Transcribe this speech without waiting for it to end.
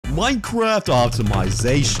Minecraft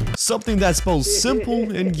optimization, something that's both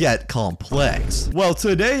simple and yet complex. Well,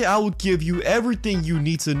 today I will give you everything you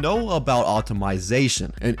need to know about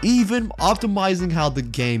optimization, and even optimizing how the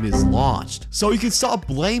game is launched, so you can stop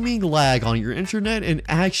blaming lag on your internet and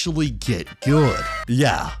actually get good.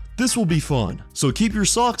 Yeah, this will be fun, so keep your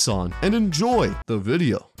socks on and enjoy the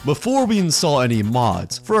video. Before we install any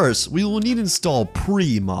mods, first we will need to install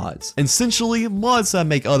pre-mods, essentially mods that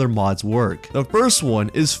make other mods work. The first one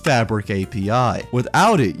is Fabric API.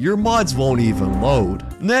 Without it, your mods won't even load.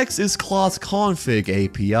 Next is Cloth Config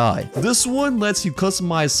API. This one lets you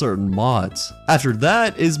customize certain mods. After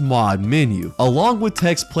that is Mod Menu, along with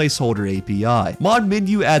Text Placeholder API. Mod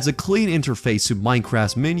Menu adds a clean interface to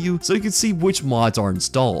Minecraft's menu so you can see which mods are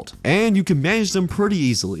installed, and you can manage them pretty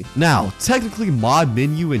easily. Now, technically Mod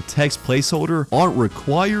Menu and Text Placeholder aren't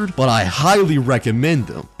required, but I highly recommend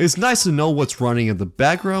them. It's nice to know what's running in the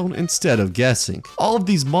background instead of guessing. All of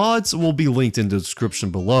these mods will be linked in the description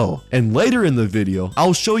below, and later in the video,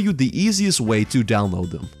 I'll show you the easiest way to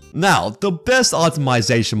download them. Now, the best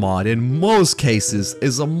optimization mod in most cases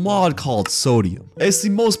is a mod called Sodium. It's the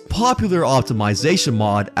most popular optimization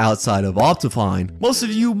mod outside of Optifine. Most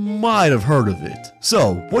of you might have heard of it.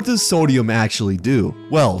 So, what does Sodium actually do?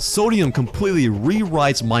 Well, Sodium completely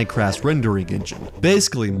rewrites Minecraft's rendering engine.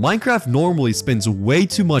 Basically, Minecraft normally spends way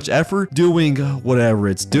too much effort doing whatever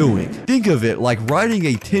it's doing. Think of it like writing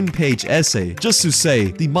a 10-page essay just to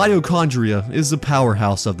say the mitochondria is the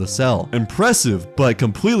powerhouse of the cell. Impressive, but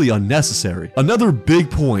completely unnecessary. Another big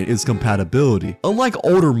point is compatibility. Unlike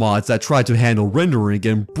older mods that try to handle rendering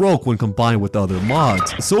and broke when combined with other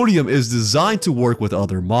mods, Sodium is designed to work with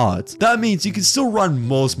other mods. That means you can still run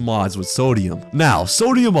most mods with Sodium. Now,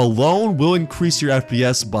 Sodium alone will increase your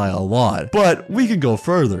FPS by a lot, but we can go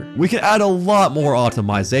further. We can add a lot more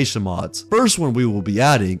optimization mods. First one we will be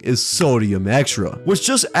adding is Sodium Extra, which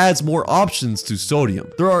just adds more options to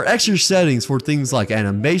Sodium. There are extra settings for things like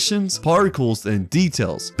animations, particles, and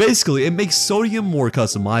details. Basically, it makes Sodium more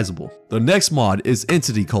customizable. The next mod is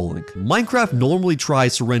Entity Culling. Minecraft normally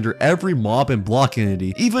tries to render every mob and block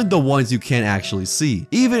entity, even the ones you can't actually see,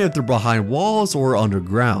 even if they're behind walls or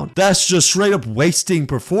underground. That's just straight up wasting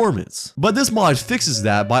performance. But this mod fixes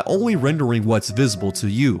that by only rendering what's visible to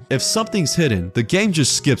you. If something's hidden, the game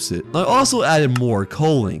just skips it. I also added more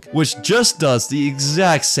culling, which just does the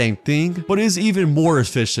exact same thing, but is even more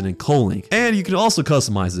efficient in culling, and you can also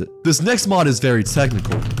customize it. This next mod is very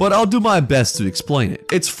technical, but I'll do my best to explain it.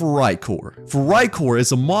 It's Ferrite Core. Ferrite Core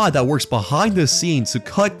is a mod that works behind the scenes to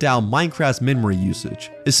cut down Minecraft's memory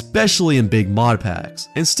usage, especially in big mod packs.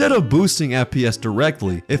 Instead of boosting FPS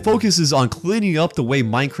directly, it focuses on cleaning up the way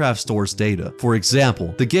Minecraft stores data. For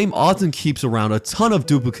example, the game often keeps around a ton of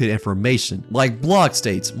duplicate information, like block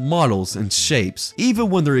states, models, and shapes, even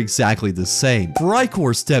when they're exactly the same. Ferrite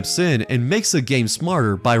Core steps in and makes the game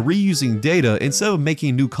smarter by reusing data instead of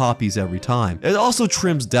making new copies every time. It also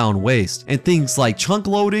trims down waste, and things like chunk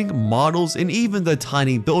loading, models, and even the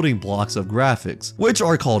tiny building blocks of graphics, which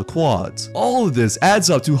are called quads. All of this adds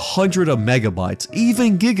up to hundreds of megabytes,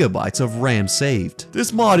 even gigabytes of RAM saved.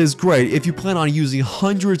 This mod is great if you plan on using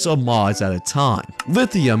hundreds of mods at a time.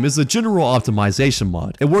 Lithium is a general optimization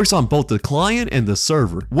mod. It works on both the client and the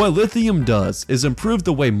server. What Lithium does is improve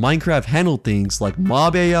the way Minecraft handles things like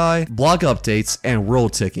mob AI, block updates, and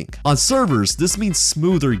world ticking. On servers, this means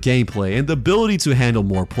smoother gameplay and the ability to handle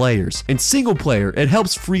more players. In single player, it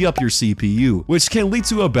helps free up your CPU, which can lead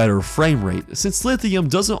to a better frame rate, since Lithium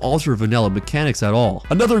doesn't alter vanilla mechanics at all.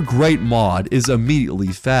 Another great mod is Immediately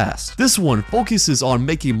Fast. This one focuses on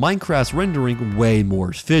making Minecraft's rendering way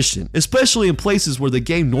more efficient, especially in places where the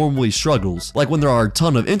game normally struggles, like when there are a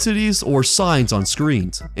ton of entities or signs on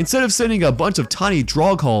screens. Instead of sending a bunch of tiny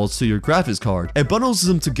draw calls to your graphics card, it bundles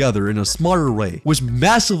them together in a smarter way, which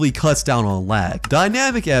massively cuts down on lag.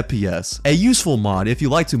 Dynamic FPS, a useful mod if you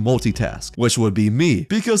like to multitask, which would be me,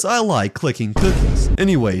 because I like clicking cookies.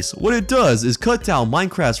 Anyways, what it does is cut down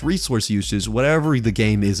Minecraft's resource usage whatever the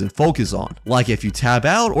game isn't focused on, like if you tab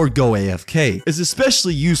out or go AFK. It's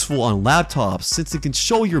especially useful on laptops since it can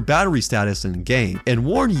show your battery status in game and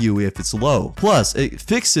warn you if it's low. Plus, it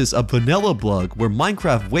fixes a vanilla bug where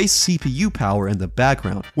Minecraft wastes CPU power in the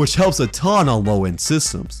background, which helps a ton on low-end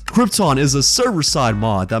systems. Krypton is a server-side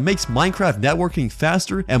mod that makes Minecraft networking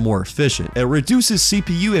faster and more efficient. It reduces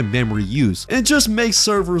CPU and memory use, and it just makes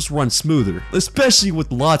servers run smoother, especially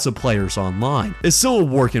with lots of players online. It's still a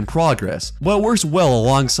work in progress, but it works well well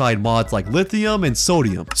alongside mods like lithium and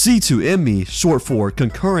sodium. C2ME, short for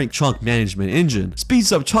Concurrent Chunk Management Engine,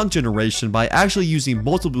 speeds up chunk generation by actually using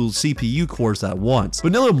multiple CPU cores at once.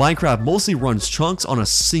 Vanilla Minecraft mostly runs chunks on a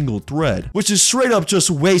single thread, which is straight up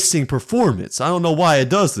just wasting performance. I don't know why it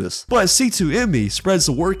does this, but C2ME spreads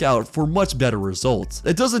the work out for much better results.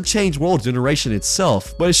 It doesn't change world generation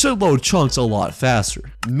itself, but it should load chunks a lot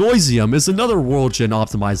faster. Noisium is another world gen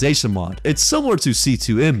optimization mod. It's similar to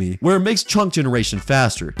C2ME, where it makes chunk generation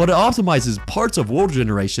faster, but it optimizes parts of world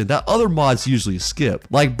generation that other mods usually skip,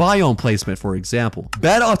 like biome placement for example.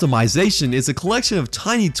 Bad optimization is a collection of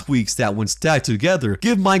tiny tweaks that when stacked together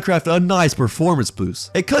give Minecraft a nice performance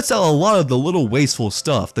boost. It cuts out a lot of the little wasteful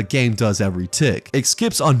stuff the game does every tick. It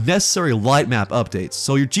skips unnecessary light map updates,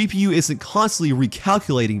 so your GPU isn't constantly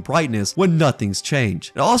recalculating brightness when nothing's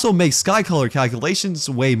changed. It also makes sky color calculations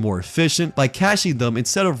way more efficient by caching them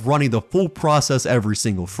instead of running the full process every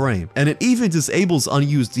single frame. And it even disables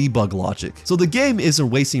unused debug logic, so the game isn't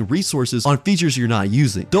wasting resources on features you're not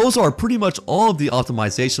using. Those are pretty much all of the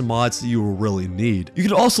optimization mods you will really need. You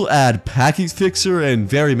can also add Package Fixer and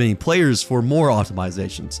very many players for more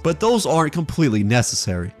optimizations, but those aren't completely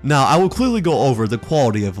necessary. Now I will quickly go over the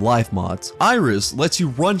quality of life mods. Iris lets you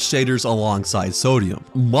run shaders alongside sodium.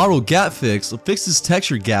 Model Gap Fix fixes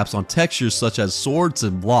texture gaps on textures such as swords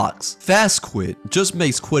and blocks. Fast Quit just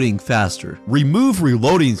makes quitting faster. Remove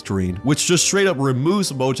Reloading Screen, which just straight up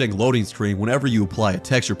removes Mojang loading screen whenever you apply a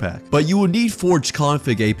texture pack, but you will need Forge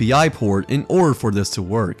Config API port in order for this to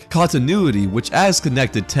work. Continuity, which adds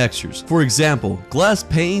connected textures. For example, glass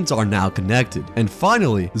panes are now connected. And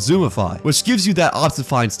finally, Zoomify, which gives you that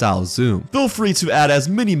Optifine style zoom. Feel free to add as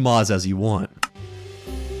many mods as you want.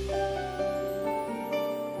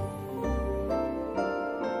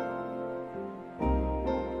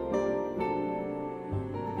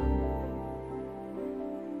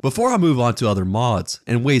 Before I move on to other mods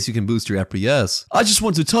and ways you can boost your FPS, I just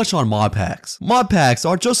want to touch on mod packs. Mod packs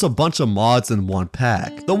are just a bunch of mods in one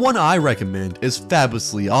pack. The one I recommend is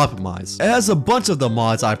fabulously optimized. It has a bunch of the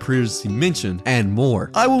mods I previously mentioned and more.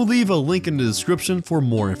 I will leave a link in the description for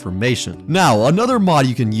more information. Now, another mod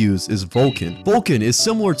you can use is Vulkan. Vulkan is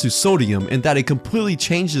similar to sodium in that it completely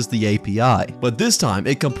changes the API, but this time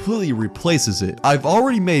it completely replaces it. I've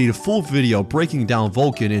already made a full video breaking down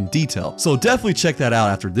Vulkan in detail, so definitely check that out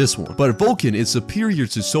after this one. But Vulkan is superior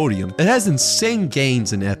to sodium. It has insane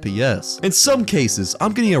gains in FPS. In some cases,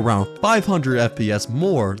 I'm getting around 500 FPS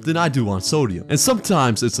more than I do on sodium, and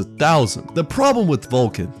sometimes it's 1,000. The problem with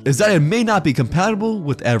Vulkan is that it may not be compatible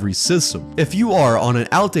with every system. If you are on an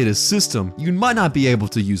outdated system, you might not be able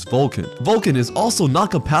to use Vulkan. Vulkan is also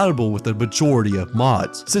not compatible with the majority of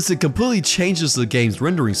mods, since it completely changes the game's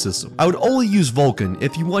rendering system. I would only use Vulkan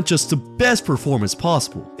if you want just the best performance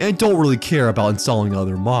possible, and don't really care about installing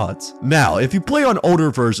other mods. Now, if you play on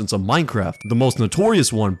older versions of Minecraft, the most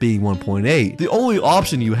notorious one being 1.8, the only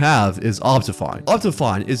option you have is Optifine.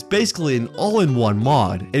 Optifine is basically an all-in-one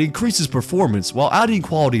mod. It increases performance while adding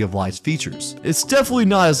quality of life features. It's definitely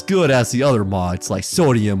not as good as the other mods like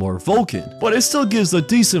sodium or Vulkan, but it still gives a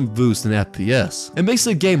decent boost in FPS. It makes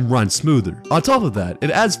the game run smoother. On top of that,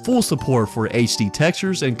 it adds full support for HD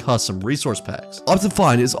textures and custom resource packs.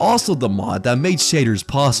 Optifine is also the mod that made shaders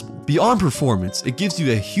possible. Beyond performance, it gives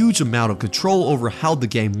you a huge amount of control over how the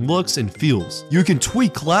game looks and feels. You can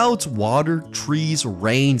tweak clouds, water, trees,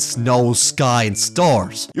 rain, snow, sky, and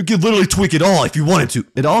stars. You can literally tweak it all if you wanted to.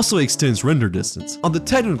 It also extends render distance. On the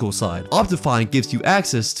technical side, Optifine gives you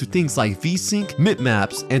access to things like VSync,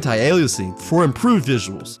 bitmaps, anti-aliasing for improved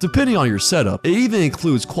visuals. Depending on your setup, it even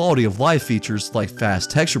includes quality of life features like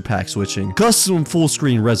fast texture pack switching, custom full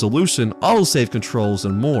screen resolution, autosave controls,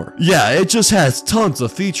 and more. Yeah, it just has tons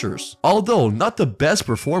of features. Although not the best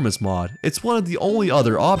performance mod, it's one of the only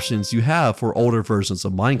other options you have for older versions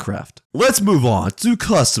of Minecraft. Let's move on to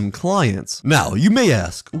custom clients. Now, you may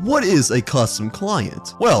ask, what is a custom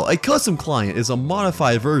client? Well, a custom client is a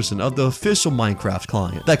modified version of the official Minecraft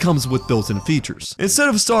client that comes with built-in features. Instead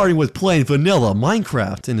of starting with plain vanilla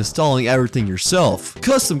Minecraft and installing everything yourself,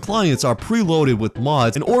 custom clients are preloaded with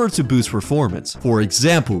mods in order to boost performance. For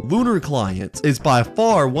example, Lunar Client is by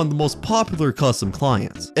far one of the most popular custom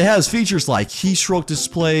clients. It has features like keystroke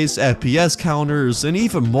displays, FPS counters, and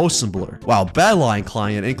even motion blur, while Badline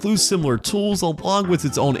Client includes similar similar tools along with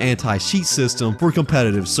its own anti-cheat system for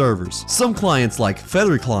competitive servers. Some clients like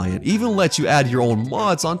Feather Client even let you add your own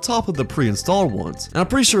mods on top of the pre-installed ones. And I'm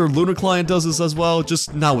pretty sure Lunar Client does this as well,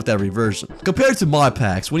 just not with every version. Compared to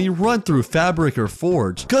modpacks, when you run through Fabric or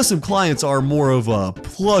Forge, custom clients are more of a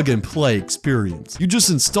plug-and-play experience. You just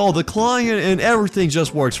install the client and everything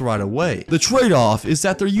just works right away. The trade-off is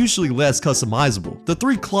that they're usually less customizable. The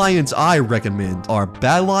three clients I recommend are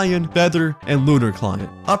Badlion, Feather, and Lunar Client.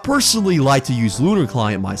 I personally like to use Lunar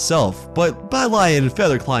Client myself, but Badlion and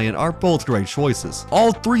Feather Client are both great choices.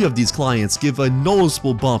 All three of these clients give a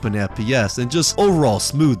noticeable bump in FPS and just overall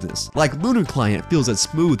smoothness. Like Lunar Client feels as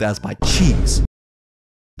smooth as my cheese.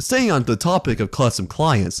 Staying on the topic of custom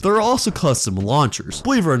clients, there are also custom launchers.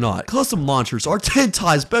 Believe it or not, custom launchers are 10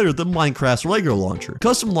 times better than Minecraft's regular launcher.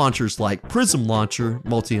 Custom launchers like Prism Launcher,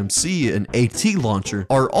 Multi-MC, and AT Launcher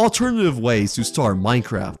are alternative ways to start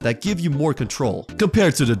Minecraft that give you more control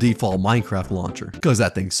compared to the default Minecraft launcher, because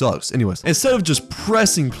that thing sucks. Anyways, instead of just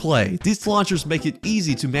pressing play, these launchers make it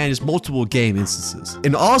easy to manage multiple game instances.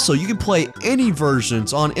 And also, you can play any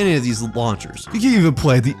versions on any of these launchers. You can even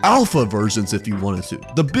play the alpha versions if you wanted to.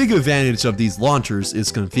 The big advantage of these launchers is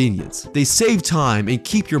convenience. They save time and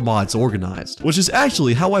keep your mods organized, which is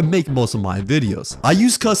actually how I make most of my videos. I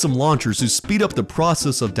use custom launchers to speed up the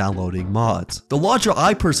process of downloading mods. The launcher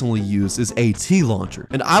I personally use is AT Launcher,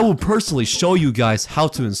 and I will personally show you guys how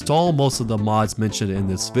to install most of the mods mentioned in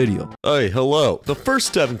this video. Hey, hello. The first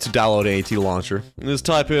step to download AT Launcher is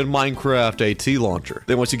type in Minecraft AT Launcher.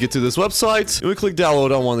 Then once you get to this website, you will click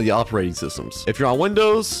download on one of the operating systems. If you're on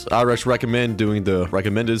Windows, I recommend doing the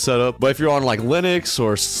recommended setup, but if you're on like Linux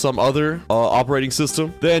or some other operating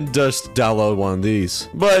system, then just download one of these.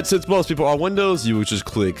 But since most people are on Windows, you would just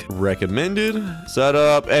click recommended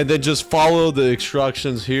setup and then just follow the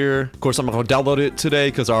instructions here. Of course, I'm not going to download it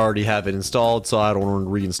today because I already have it installed, so I don't want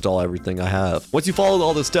to reinstall everything I have. Once you follow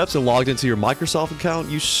all the steps and logged into your Microsoft account,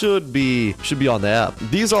 you should be on the app.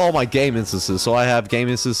 These are all my game instances, so I have game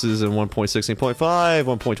instances in 1.16.5,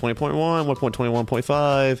 1.20.1,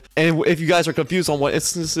 1.21.5, and if you guys are confused on what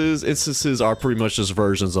instances are pretty much just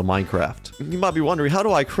versions of Minecraft. You might be wondering, how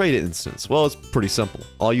do I create an instance? Well, it's pretty simple.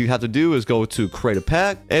 All you have to do is go to create a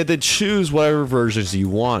pack and then choose whatever versions you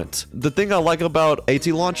want. The thing I like about AT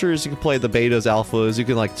Launcher is you can play the betas, alphas, you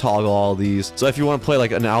can like toggle all these. So if you want to play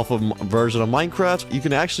like an alpha version of Minecraft, you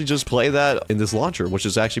can actually just play that in this launcher, which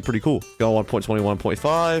is actually pretty cool. Go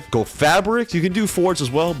 1.21.5, go Fabric. You can do Forge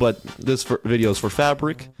as well, but this video is for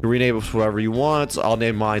Fabric. You rename it whatever you want. I'll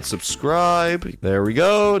name mine Subscribe. There we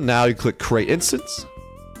go. Now you click create instance.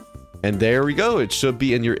 And there we go. It should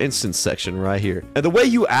be in your instance section right here. And the way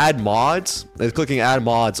you add mods is clicking add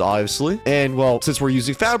mods, obviously. And well, since we're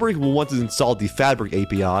using Fabric, we'll want to install the Fabric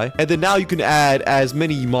API. And then now you can add as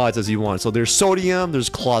many mods as you want. So there's Sodium, there's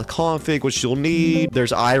Cloth Config, which you'll need.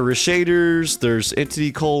 There's Iris shaders, there's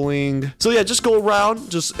entity culling. So yeah, just go around,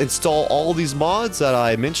 just install all these mods that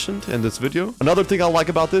I mentioned in this video. Another thing I like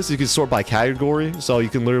about this, you can sort by category. So you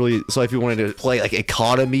can literally, so if you wanted to play like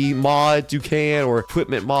economy mods, you can, or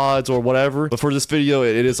equipment mods, or whatever. But for this video,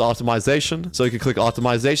 it is optimization. So you can click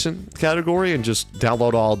optimization category and just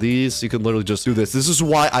download all these. You can literally just do this. This is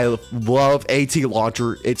why I love AT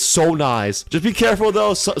Launcher. It's so nice. Just be careful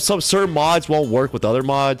though. Some certain mods won't work with other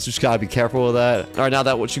mods. You just gotta be careful with that. All right, now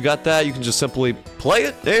that once you got that, you can just simply play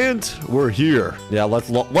it, and we're here. Yeah, let's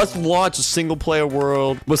launch a single player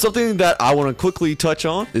world. But something that I want to quickly touch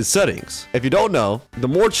on is settings. If you don't know, the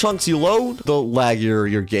more chunks you load, the laggier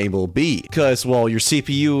your game will be, because well, your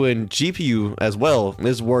CPU and GPU as well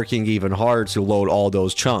is working even harder to load all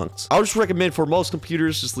those chunks. I would just recommend for most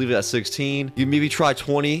computers, just leave it at 16. You maybe try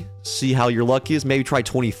 20, see how your luck is. Maybe try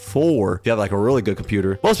 24 if you have like a really good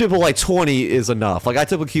computer. Most people like 20 is enough. Like I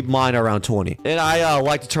typically keep mine around 20. And I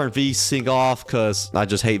like to turn VSync off because I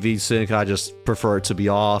just hate VSync. I just prefer it to be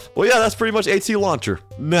off. Well, yeah, that's pretty much AT Launcher.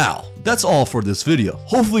 Now, that's all for this video.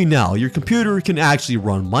 Hopefully now your computer can actually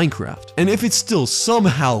run Minecraft. And if it's still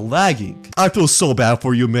somehow lagging, I feel so bad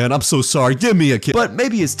for you, man. I'm so sorry. Give me a kiss. But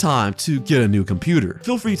maybe it's time to get a new computer.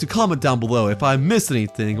 Feel free to comment down below if I missed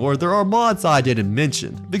anything or there are mods I didn't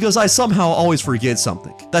mention, because I somehow always forget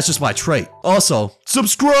something. That's just my trait. Also,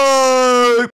 subscribe!